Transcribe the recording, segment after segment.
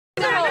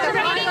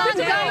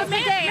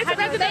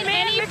Because the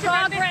man, any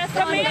progress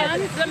on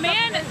guns?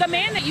 The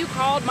man that you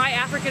called my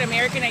African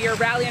American at your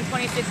rally in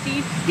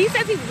 2016, he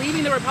says he's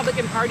leaving the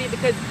Republican Party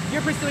because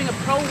you're pursuing a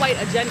pro-white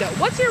agenda.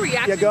 What's your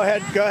reaction? Yeah, go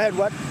ahead. Go ahead.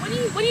 What?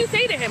 What do you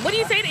say to him? What do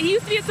you say to him? He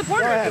used to be a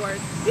supporter of yours.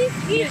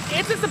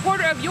 It's a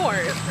supporter of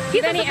yours.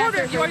 He's a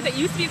supporter of yours that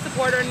used to be a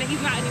supporter, and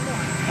he's not anymore.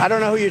 I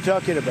don't know who you're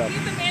talking about.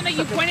 He's the man that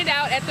you pointed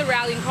out at the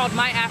rally and called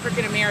my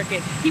African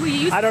American.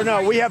 I don't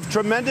know. We have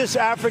tremendous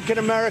African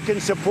American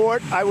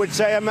support. I would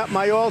say I'm at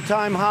my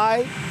all-time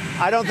high.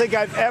 I don't think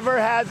I've ever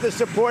had the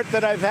support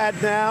that I've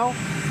had now.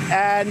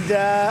 And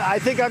I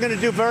think I'm going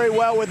to do very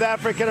well with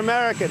African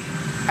American.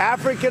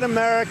 African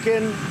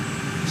American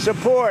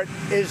support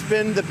has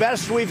been the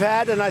best we've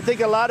had, and I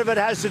think a lot of it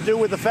has to do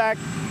with the fact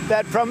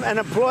that from an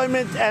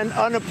employment and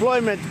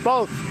unemployment,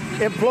 both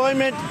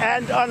employment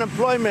and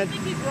unemployment.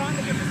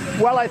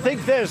 Well, I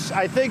think this.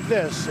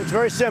 It's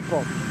very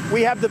simple.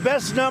 We have the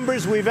best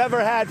numbers we've ever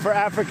had for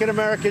African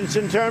Americans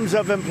in terms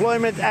of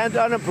employment and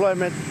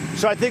unemployment.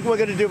 So I think we're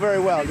going to do very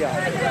well,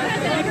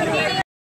 yeah.